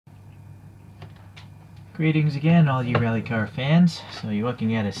Greetings again, all you rally car fans. So you're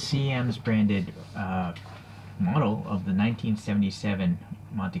looking at a CM's branded model of the 1977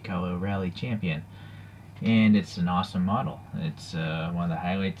 Monte Carlo Rally Champion. And it's an awesome model. It's one of the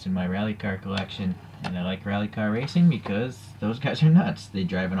highlights in my rally car collection. And I like rally car racing because those guys are nuts. They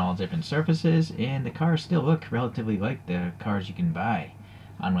drive on all different surfaces, and the cars still look relatively like the cars you can buy,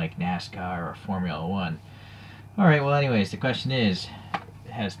 unlike NASCAR or Formula One. Alright, well anyways, the question is,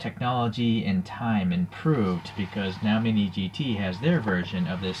 has technology and time improved? Because now MiniGT has their version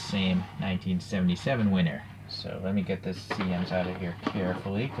of this same 1977 winner. So let me get this CMs out of here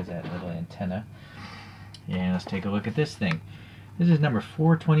carefully, because that little antenna. And let's take a look at this thing. This is number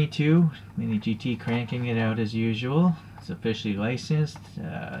 422, MiniGT cranking it out as usual. It's officially licensed.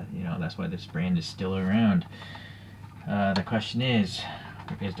 You know, that's why this brand is still around. The question is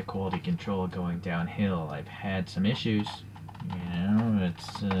the quality control going downhill? I've had some issues. You know,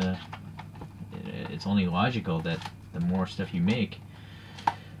 it's only logical that the more stuff you make,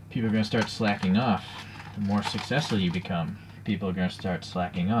 people are going to start slacking off. The more successful you become, people are going to start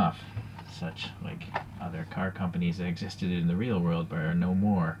slacking off. Such like other car companies that existed in the real world but are no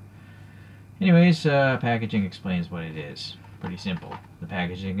more. Anyways, packaging explains what it is. Pretty simple. The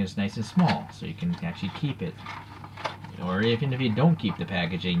packaging is nice and small, so you can actually keep it. Or even if you don't keep the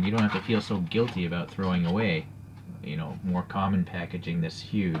packaging, you don't have to feel so guilty about throwing away, you know, more common packaging that's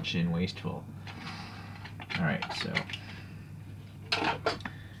huge and wasteful. Alright, so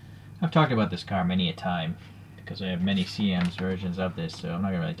I've talked about this car many a time because I have many CM's versions of this, so I'm not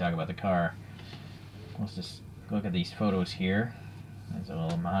going to really talk about the car. Let's just look at these photos here. There's a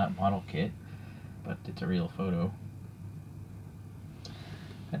little model kit, but it's a real photo.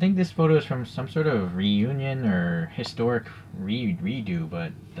 I think this photo is from some sort of reunion or historic redo,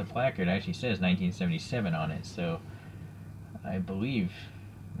 but the placard actually says 1977 on it, so I believe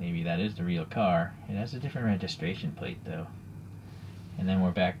maybe that is the real car. It has a different registration plate though. And then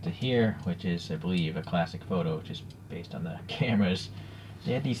we're back to here, which is, I believe, a classic photo just based on the cameras.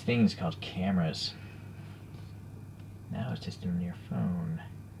 They had these things called cameras. Now it's just in your phone.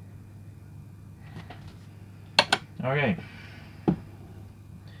 Okay.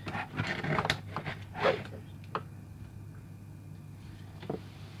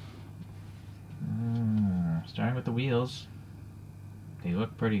 Starting with the wheels, they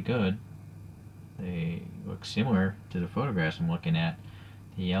look pretty good. They look similar to the photographs I'm looking at,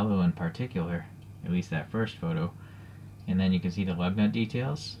 the yellow in particular, at least that first photo. And then you can see the lug nut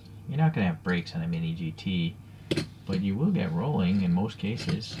details. You're not going to have brakes on a MiniGT, but you will get rolling in most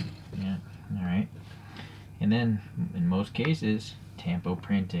cases. Yeah, alright. And then, in most cases, tampo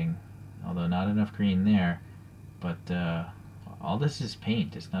printing, although not enough green there, but all this is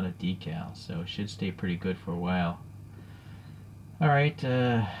paint, it's not a decal, so it should stay pretty good for a while. Alright,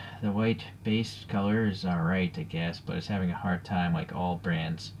 the white base color is alright, I guess, but it's having a hard time, like all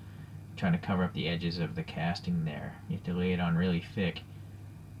brands, trying to cover up the edges of the casting there. You have to lay it on really thick.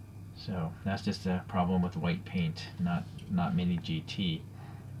 So that's just a problem with white paint, not MiniGT.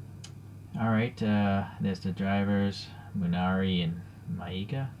 Alright, there's the drivers, Munari and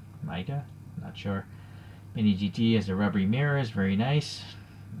Maiga, not sure. MiniGT has the rubbery mirrors, very nice.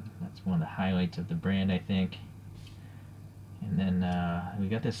 That's one of the highlights of the brand, I think. And then we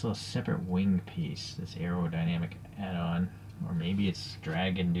got this little separate wing piece, this aerodynamic add-on, or maybe it's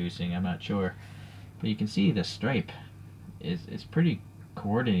drag-inducing, I'm not sure. But you can see the stripe is pretty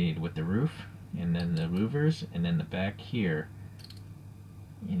coordinated with the roof, and then the louvers, and then the back here.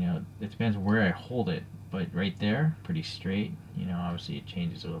 You know, it depends where I hold it, but right there, pretty straight. You know, obviously it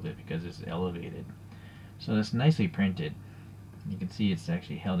changes a little bit because it's elevated. So that's nicely printed. You can see it's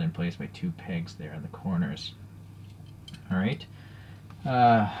actually held in place by two pegs there in the corners. Alright,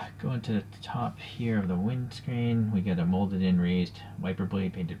 going to the top here of the windscreen, we got a molded in raised wiper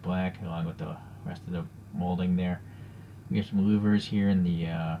blade painted black along with the rest of the molding there. We have some louvers here in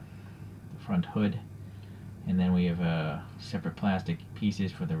the front hood, and then we have separate plastic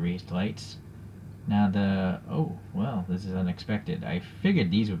pieces for the raised lights. Now oh well, this is unexpected. I figured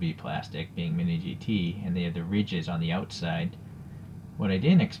these would be plastic, being MiniGT, and they have the ridges on the outside. What I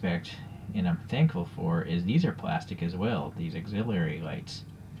didn't expect, and I'm thankful for, is these are plastic as well, these auxiliary lights.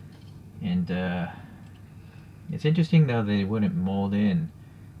 And it's interesting though they wouldn't mold in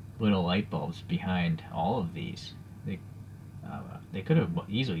little light bulbs behind all of these. They could have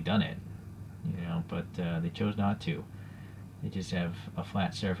easily done it, you know, but they chose not to. They just have a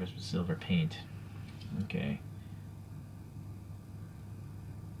flat surface with silver paint. Okay.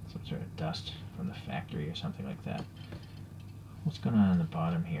 Some sort of dust from the factory or something like that. What's going on the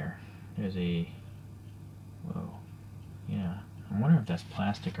bottom here? There's a... Whoa. Yeah. I wonder if that's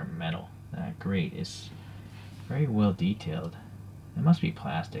plastic or metal. That grate is very well detailed. It must be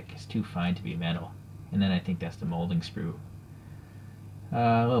plastic. It's too fine to be metal. And then I think that's the molding sprue.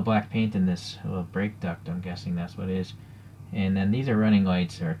 A little black paint in this, a little brake duct, I'm guessing that's what it is. And then these are running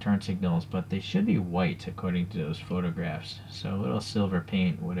lights or turn signals, but they should be white according to those photographs. So a little silver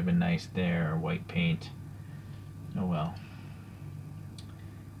paint would have been nice there, or white paint. Oh well.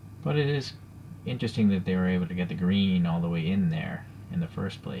 But it is interesting that they were able to get the green all the way in there in the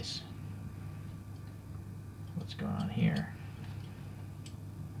first place. What's going on here?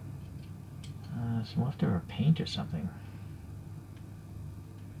 Some leftover paint or something.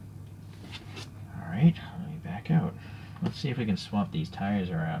 Alright, let me back out. Let's see if we can swap these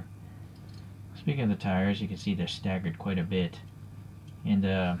tires around. Speaking of the tires, you can see they're staggered quite a bit. And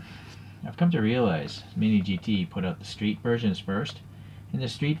I've come to realize MiniGT put out the street versions first. And the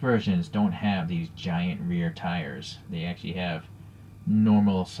street versions don't have these giant rear tires. They actually have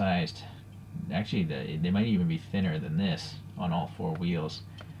normal sized, actually they might even be thinner than this on all four wheels.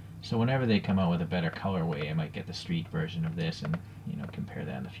 So whenever they come out with a better colorway, I might get the street version of this and, you know, compare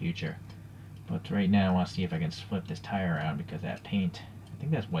that in the future. But right now I want to see if I can flip this tire around, because that paint, I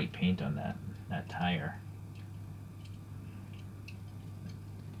think that's white paint on that tire.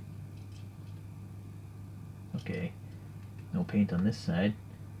 Okay, no paint on this side,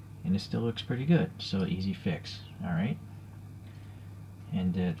 and it still looks pretty good, so easy fix. Alright,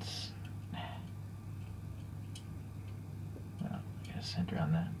 and it's, well, I gotta center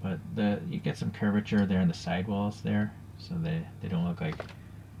on that, but you get some curvature there in the sidewalls there, so they don't look like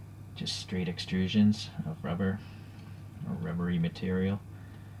just straight extrusions of rubber or rubbery material.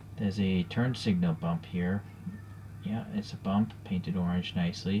 There's a turn signal bump here. Yeah, it's a bump, painted orange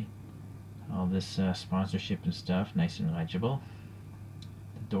nicely. All this sponsorship and stuff, nice and legible.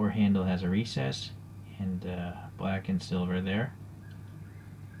 The door handle has a recess, and black and silver there.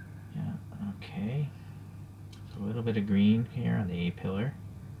 Yeah, okay. So a little bit of green here on the A-pillar.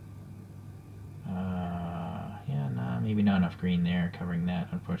 Yeah, nah, maybe not enough green there covering that,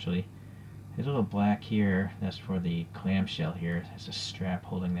 unfortunately. There's a little black here, that's for the clamshell here. There's a strap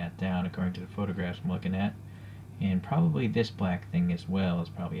holding that down according to the photographs I'm looking at. And probably this black thing as well is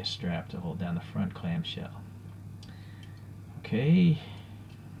probably a strap to hold down the front clamshell. Okay,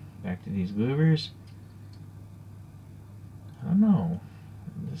 back to these louvers. I don't know.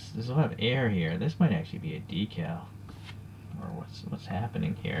 There's a lot of air here. This might actually be a decal. Or what's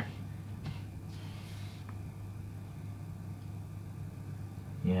happening here?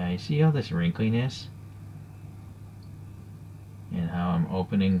 Yeah, you see all this wrinkliness? And how I'm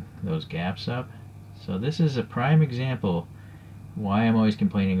opening those gaps up? So this is a prime example why I'm always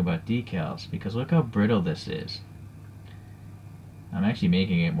complaining about decals, because look how brittle this is. I'm actually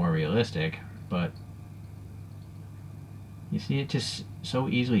making it more realistic, but you see it just so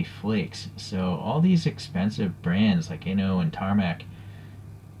easily flakes. So all these expensive brands like Inno and Tarmac,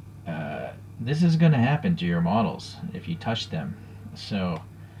 this is going to happen to your models if you touch them. So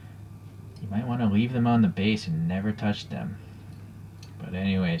you might want to leave them on the base and never touch them. But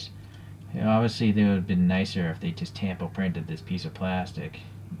anyways, obviously it would have been nicer if they just tampo printed this piece of plastic,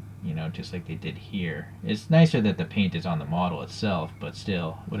 you know, just like they did here. It's nicer that the paint is on the model itself, but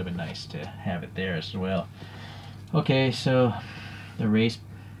still, would have been nice to have it there as well. Okay, so the race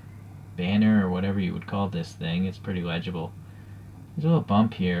banner, or whatever you would call this thing, it's pretty legible. There's a little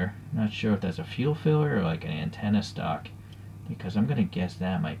bump here. Not sure if that's a fuel filler or like an antenna stock, because I'm gonna guess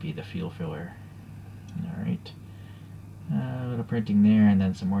that might be the fuel filler. Alright. A little printing there, and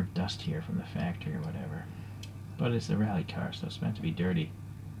then some more dust here from the factory or whatever. But it's the rally car, so it's meant to be dirty.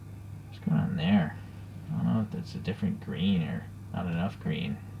 What's going on there? I don't know if that's a different green or not enough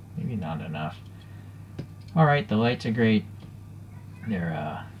green. Maybe not enough. Alright, the lights are great.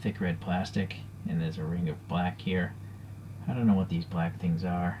 They're thick red plastic, and there's a ring of black here. I don't know what these black things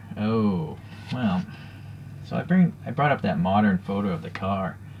are. Oh, well. So I brought up that modern photo of the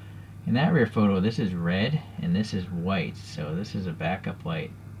car. In that rear photo, this is red and this is white, so this is a backup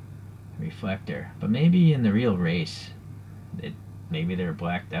light reflector. But maybe in the real race, maybe they're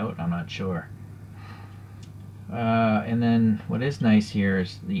blacked out, I'm not sure. And then what is nice here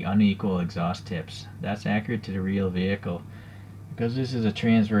is the unequal exhaust tips. That's accurate to the real vehicle, because this is a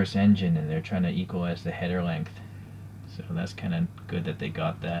transverse engine and they're trying to equalize the header length. So that's kind of good that they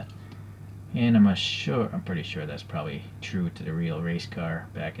got that. And I'm pretty sure that's probably true to the real race car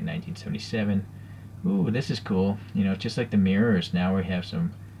back in 1977. Ooh, this is cool. You know, just like the mirrors, now we have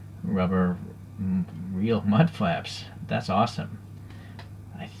some rubber real mud flaps. That's awesome.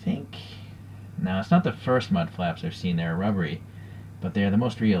 I think, now it's not the first mud flaps I've seen that are rubbery, but they're the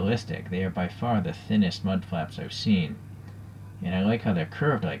most realistic. They are by far the thinnest mud flaps I've seen. And I like how they're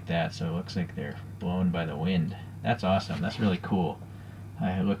curved like that, so it looks like they're blown by the wind. That's awesome. That's really cool.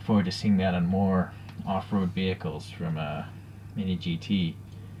 I look forward to seeing that on more off-road vehicles from MiniGT.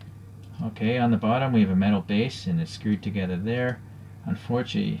 Okay, on the bottom we have a metal base and it's screwed together there.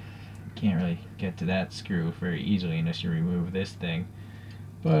 Unfortunately, you can't really get to that screw very easily unless you remove this thing.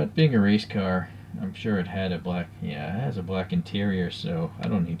 But being a race car, I'm sure it had a black, yeah, it has a black interior, so I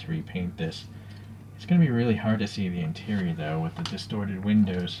don't need to repaint this. It's going to be really hard to see the interior though with the distorted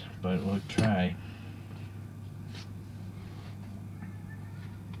windows, but we'll try.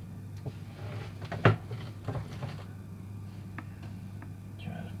 Try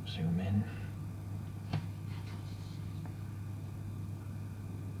to zoom in.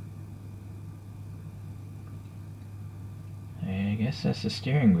 I guess that's the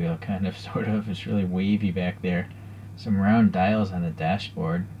steering wheel, kind of, sort of. It's really wavy back there. Some round dials on the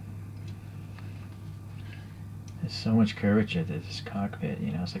dashboard. There's so much curvature to this cockpit,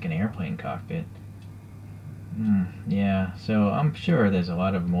 you know, it's like an airplane cockpit. Yeah, so I'm sure there's a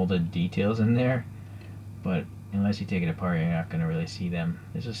lot of molded details in there, but unless you take it apart, you're not going to really see them.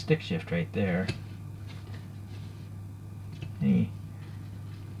 There's a stick shift right there. Sorry,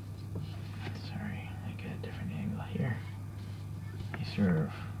 I get a different angle here. Is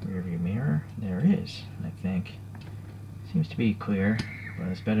there a rear view mirror? There is, I think. Seems to be clear, but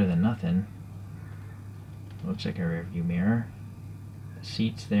it's better than nothing. Looks like a rear view mirror. The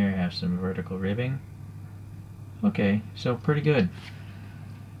seats there have some vertical ribbing. Okay, so pretty good.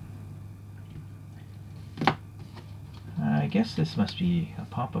 I guess this must be a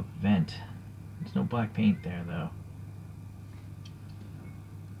pop-up vent. There's no black paint there though.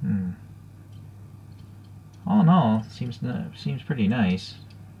 All in all, seems pretty nice.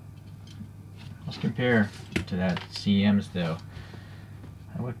 Let's compare to that CM's though.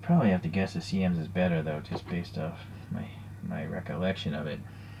 I would probably have to guess the CM's is better though, just based off my recollection of it.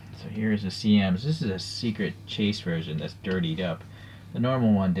 So here's the CM's. This is a secret chase version that's dirtied up. The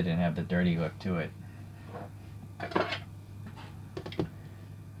normal one didn't have the dirty look to it.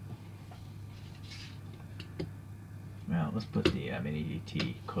 Well, let's put the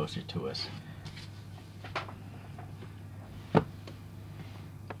MiniGT closer to us.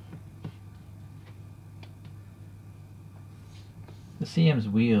 The CM's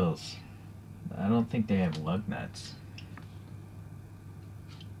wheels, I don't think they have lug nuts.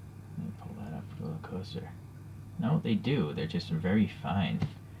 Let me pull that up a little closer. No, they do. They're just very fine.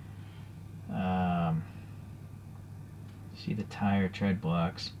 See the tire tread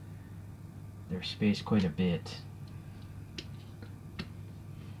blocks. They're spaced quite a bit.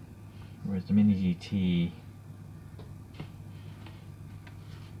 Whereas the MiniGT,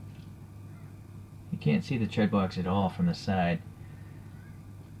 you can't see the tread blocks at all from the side.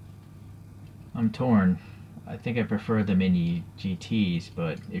 I'm torn. I think I prefer the MiniGTs,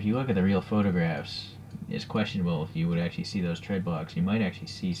 but if you look at the real photographs, it's questionable if you would actually see those tread blocks. You might actually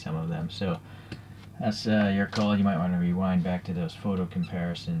see some of them, so that's your call. You might want to rewind back to those photo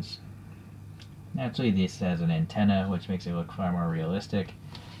comparisons. Naturally, this has an antenna, which makes it look far more realistic.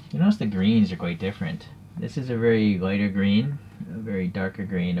 You notice the greens are quite different. This is a very lighter green, a very darker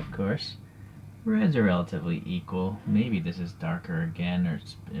green, of course. Reds are relatively equal. Maybe this is darker again, or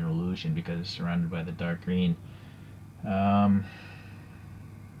it's an illusion because it's surrounded by the dark green. The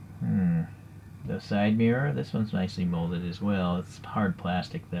side mirror, this one's nicely molded as well. It's hard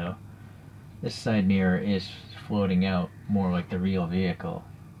plastic though. This side mirror is floating out more like the real vehicle.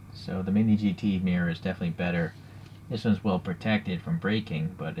 So the MiniGT mirror is definitely better. This one's well protected from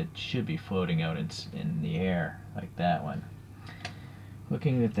braking, but it should be floating out in the air like that one.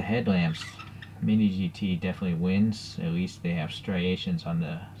 Looking at the headlamps, MiniGT definitely wins. At least they have striations on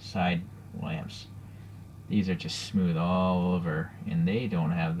the side lamps. These are just smooth all over, and they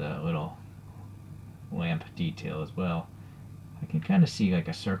don't have the little lamp detail as well. I can kind of see like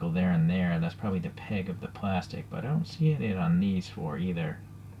a circle there and there. That's probably the peg of the plastic, but I don't see it on these four either.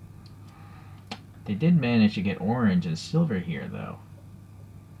 They did manage to get orange and silver here though,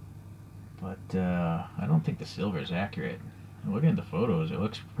 but I don't think the silver is accurate. Looking at the photos, it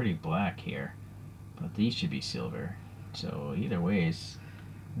looks pretty black here, but these should be silver. So either way, it's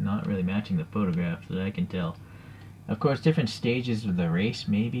not really matching the photograph that I can tell. Of course, different stages of the race,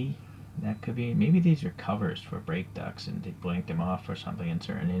 maybe. That could be, maybe these are covers for brake ducts and they blanked them off or something in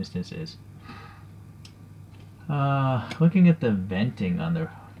certain instances. Looking at the venting on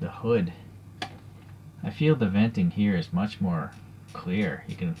the hood, I feel the venting here is much more clear.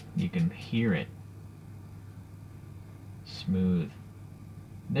 You can hear it. Smooth.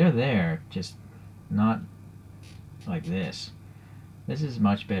 They're there, just not like this. This is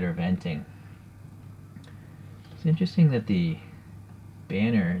much better venting. It's interesting that the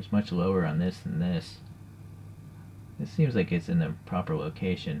banner is much lower on this than this. This seems like it's in the proper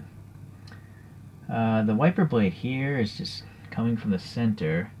location. The wiper blade here is just coming from the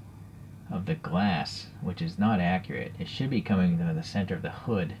center of the glass, which is not accurate. It should be coming to the center of the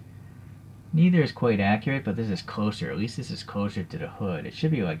hood. Neither is quite accurate, but this is closer. At least this is closer to the hood. It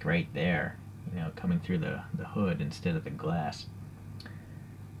should be like right there, you know, coming through the hood instead of the glass.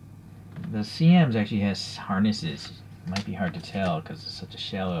 The CMs actually has harnesses. It might be hard to tell because it's such a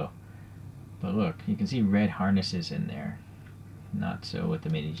shallow. But look, you can see red harnesses in there. Not so with the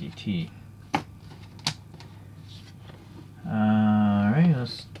MiniGT. Alright,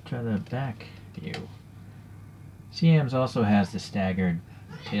 let's try the back view. CMs also has the staggered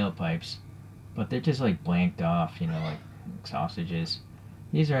tailpipes, but they're just like blanked off, you know, like sausages.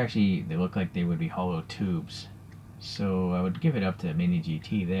 These are actually, they look like they would be hollow tubes. So I would give it up to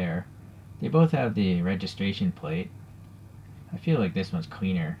MiniGT there. They both have the registration plate. I feel like this one's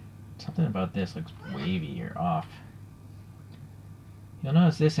cleaner. Something about this looks wavy or off. You'll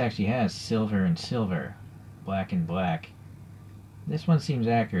notice this actually has silver and silver, black and black. This one seems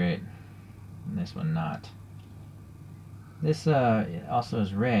accurate, and this one not. This also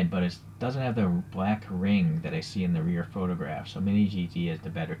is red, but it doesn't have the black ring that I see in the rear photograph, so MiniGT has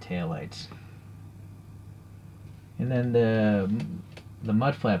the better taillights. And then the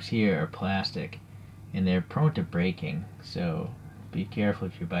mud flaps here are plastic, and they're prone to breaking, so be careful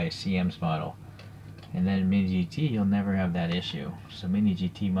if you buy a CM's model. And then MiniGT, you'll never have that issue. So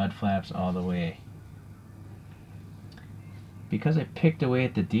MiniGT mud flaps all the way. Because I picked away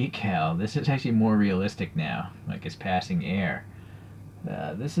at the decal, this is actually more realistic now, like it's passing air.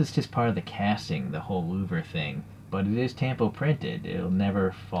 This is just part of the casting, the whole louver thing. But it is tampo printed. It'll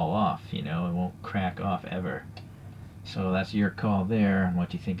never fall off, you know, it won't crack off ever. So that's your call there on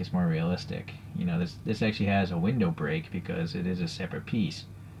what you think is more realistic. You know, this actually has a window break because it is a separate piece.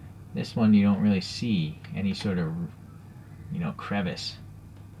 This one you don't really see any sort of, you know, crevice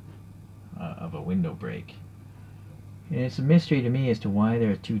of a window break. And it's a mystery to me as to why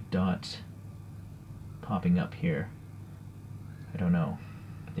there are two dots popping up here. I don't know.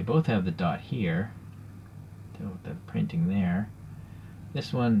 They both have the dot here, the printing there.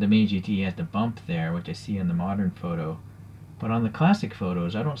 This one, the MiniGT, has the bump there, which I see in the modern photo. But on the classic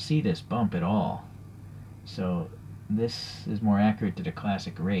photos, I don't see this bump at all. So this is more accurate to the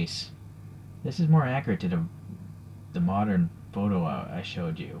classic race. This is more accurate to the modern photo I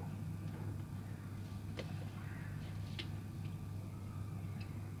showed you.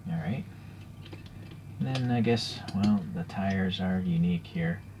 Alright. And then I guess, well, the tires are unique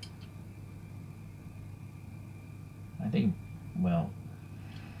here. I think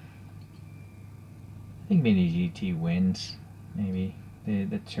MiniGT wins, maybe.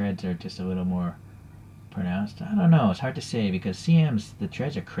 The treads are just a little more pronounced. I don't know, it's hard to say because CM's, the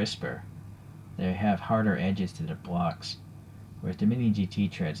treads are crisper. They have harder edges to the blocks. Whereas the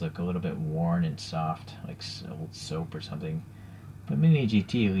MiniGT treads look a little bit worn and soft, like old soap or something. But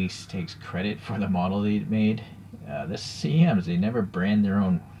MiniGT at least takes credit for the model they made. The CMs, they never brand their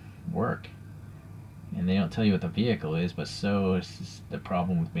own work. And they don't tell you what the vehicle is, but so is the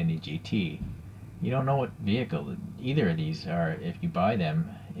problem with MiniGT. You don't know what vehicle either of these are. If you buy them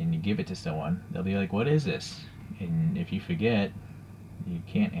and you give it to someone, they'll be like, what is this? And if you forget, you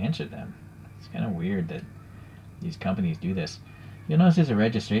can't answer them. It's kind of weird that these companies do this. You'll notice there's a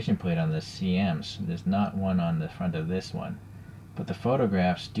registration plate on the CMs. There's not one on the front of this one. But the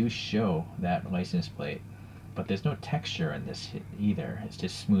photographs do show that license plate. But there's no texture in this either. It's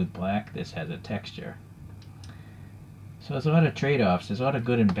just smooth black. This has a texture. So there's a lot of trade-offs. There's a lot of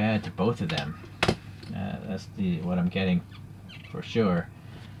good and bad to both of them. That's what I'm getting for sure.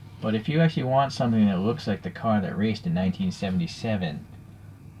 But if you actually want something that looks like the car that raced in 1977,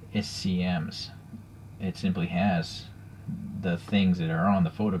 it's CM's. It simply has the things that are on the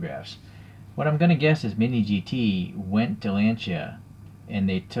photographs. What I'm going to guess is MiniGT went to Lancia and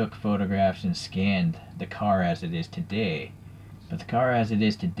they took photographs and scanned the car as it is today. But the car as it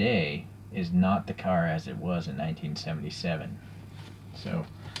is today is not the car as it was in 1977. So,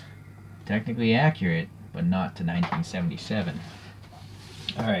 technically accurate, but not to 1977.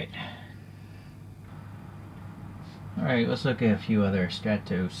 Alright. Alright, let's look at a few other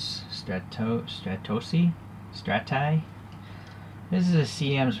Strati. This is a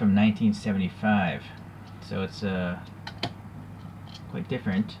CM's from 1975, so it's quite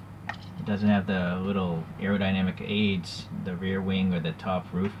different. It doesn't have the little aerodynamic aids, the rear wing or the top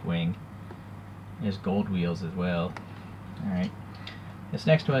roof wing. It has gold wheels as well. Alright. This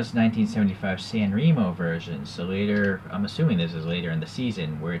next one is 1975 Sanremo version, so later, I'm assuming this is later in the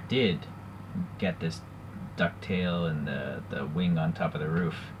season, where it did get this ducktail and the wing on top of the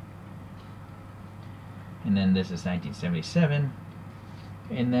roof. And then this is 1977.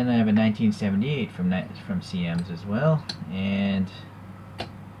 And then I have a 1978 from CM's as well. And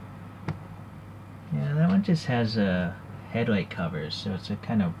yeah, that one just has headlight covers, so it's a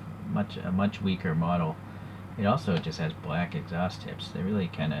kind of much weaker model. It also just has black exhaust tips. They really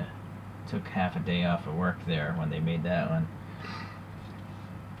kind of took half a day off of work there when they made that one.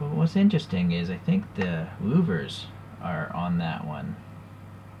 But what's interesting is I think the louvers are on that one.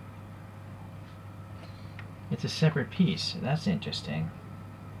 It's a separate piece. That's interesting.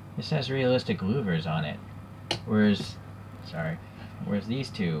 This has realistic louvers on it, whereas these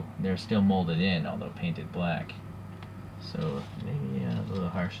two, they're still molded in, although painted black. So maybe a little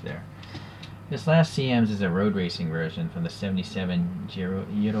harsh there. This last CM's is a road racing version from the 77 Giro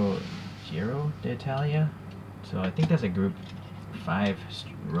d'Italia. So I think that's a Group 5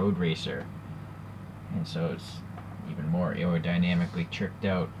 road racer. And so it's even more aerodynamically tricked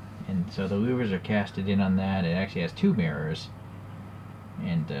out. And so the louvers are casted in on that. It actually has 2 mirrors.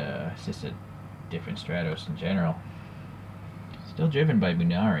 And it's just a different Stratos in general. Still driven by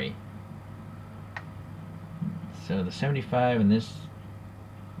Munari. So the 75 and this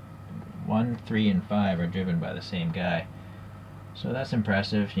 1, 3, and 5 are driven by the same guy. So that's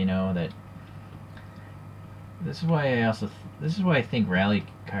impressive, you know, that this is why I think rally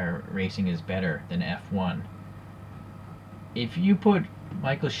car racing is better than F1. If you put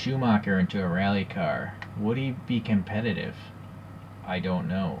Michael Schumacher into a rally car, would he be competitive? I don't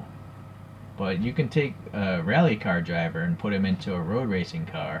know. But you can take a rally car driver and put him into a road racing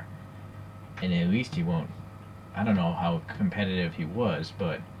car, and at least he won't. I don't know how competitive he was,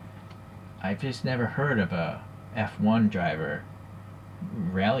 but I've just never heard of a F1 driver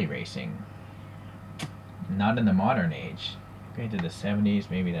rally racing. Not in the modern age. Okay, to the 70s,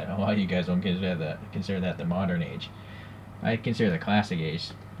 maybe that. A lot of you guys don't consider that the modern age. I consider the classic age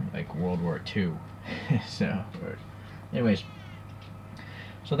like World War II. Anyways,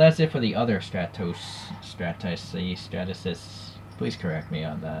 so that's it for the other Stratos. Please correct me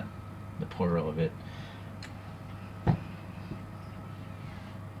on that, the plural of it.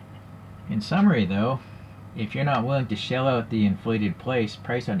 In summary, though, if you're not willing to shell out the inflated price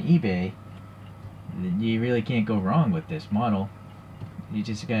on eBay, you really can't go wrong with this model. You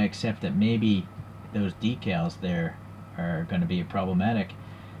just gotta accept that maybe those decals there are going to be problematic,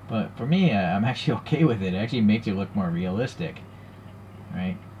 but for me, I'm actually okay with it. It actually makes it look more realistic,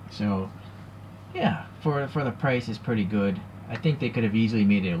 right? So yeah, for the price, is pretty good. I think they could have easily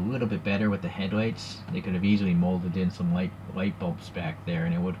made it a little bit better with the headlights. They could have easily molded in some light bulbs back there,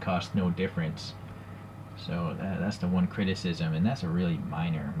 and it would cost no difference. So that's the one criticism, and that's a really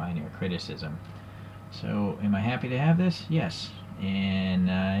minor criticism. So am I happy to have this? Yes. And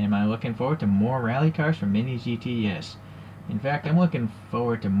am I looking forward to more rally cars from MiniGT? Yes. In fact, I'm looking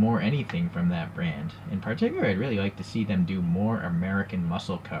forward to more anything from that brand. In particular, I'd really like to see them do more American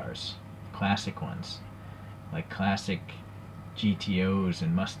muscle cars. Classic ones. Like classic GTOs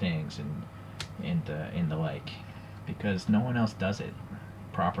and Mustangs and the like. Because no one else does it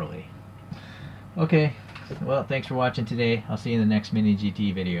properly. Okay. Well, thanks for watching today. I'll see you in the next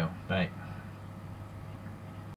MiniGT video. Bye.